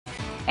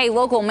A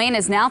local man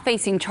is now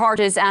facing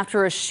charges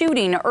after a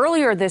shooting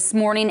earlier this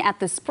morning at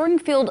the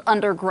Springfield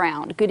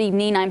Underground. Good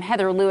evening. I'm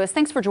Heather Lewis.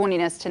 Thanks for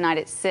joining us tonight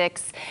at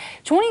 6.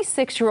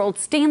 26-year-old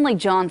Stanley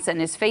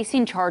Johnson is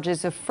facing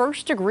charges of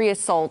first-degree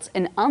assault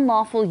and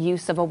unlawful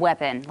use of a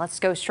weapon. Let's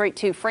go straight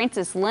to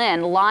Francis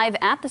Lynn, live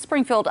at the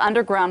Springfield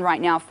Underground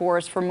right now for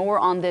us for more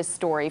on this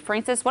story.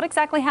 Francis, what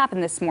exactly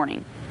happened this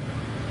morning?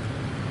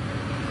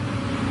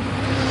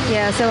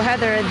 Yeah, so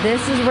Heather,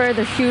 this is where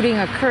the shooting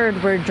occurred,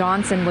 where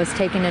Johnson was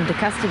taken into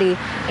custody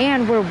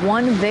and where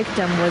one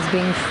victim was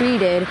being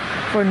treated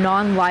for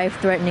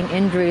non-life-threatening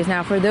injuries.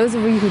 Now, for those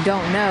of you who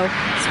don't know,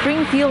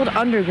 Springfield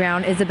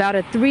Underground is about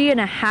a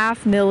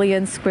 3.5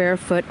 million square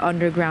foot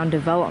underground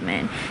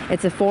development.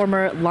 It's a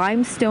former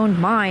limestone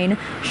mine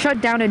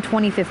shut down in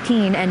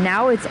 2015, and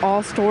now it's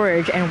all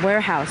storage and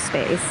warehouse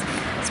space.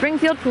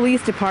 Springfield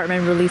Police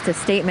Department released a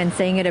statement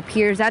saying it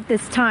appears at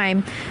this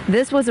time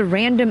this was a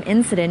random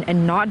incident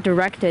and not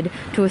directed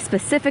to a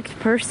specific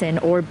person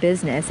or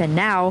business. And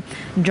now,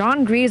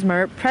 John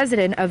Griesmer,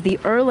 president of the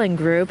Erling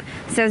Group,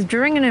 says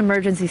during an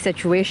emergency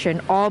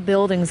situation, all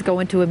buildings go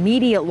into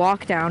immediate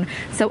lockdown,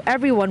 so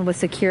everyone was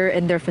secure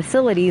in their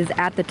facilities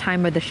at the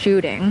time of the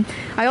shooting.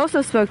 I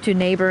also spoke to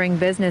neighboring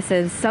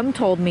businesses. Some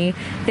told me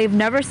they've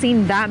never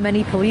seen that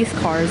many police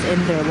cars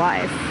in their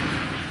life.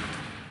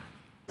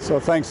 So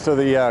thanks to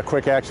the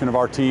quick action of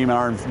our team and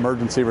our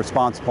emergency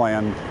response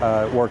plan,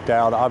 worked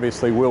out.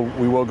 Obviously,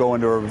 we will go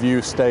into a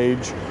review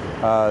stage,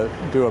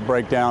 do a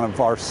breakdown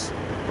of our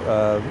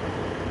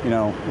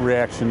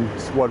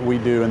reactions, what we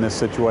do in this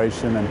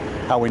situation, and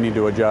how we need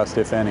to adjust,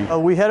 if any.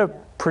 We had a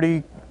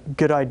pretty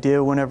good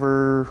idea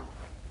whenever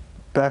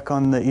back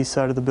on the east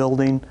side of the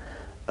building,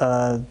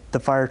 the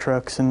fire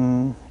trucks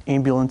and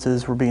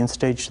ambulances were being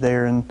staged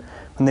there, and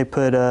when they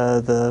put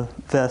the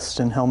vests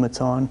and helmets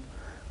on,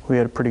 we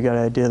had a pretty good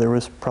idea there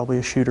was probably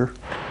a shooter.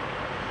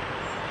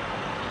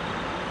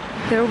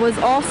 There was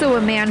also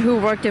a man who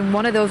worked in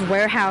one of those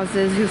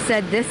warehouses who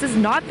said this is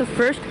not the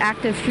first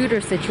active shooter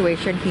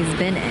situation he's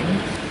been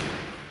in.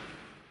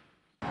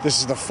 This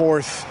is the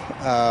fourth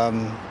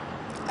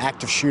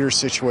active shooter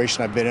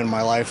situation I've been in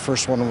my life.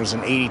 First one was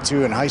in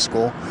 '82 in high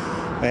school.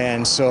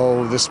 And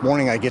so this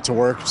morning I get to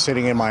work,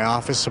 sitting in my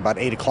office. About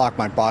 8 o'clock,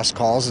 my boss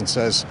calls and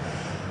says,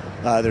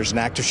 there's an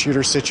active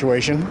shooter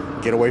situation.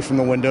 Get away from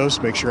the windows.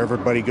 Make sure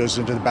everybody goes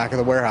into the back of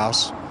the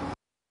warehouse.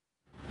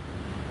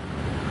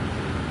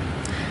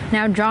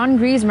 Now, John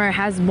Griesmer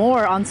has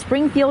more on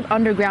Springfield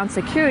Underground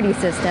security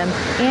system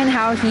and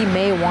how he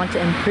may want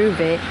to improve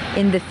it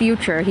in the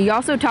future. He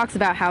also talks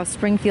about how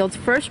Springfield's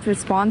first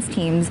response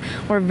teams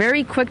were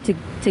very quick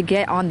to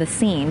get on the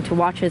scene. To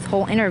watch his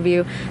whole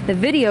interview, the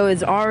video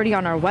is already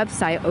on our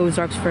website,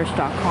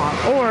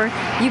 ozarksfirst.com, or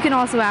you can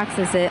also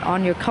access it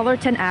on your Color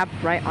 10 app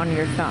right on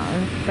your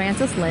phone.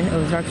 Francis Lynn,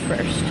 Ozarks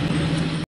First.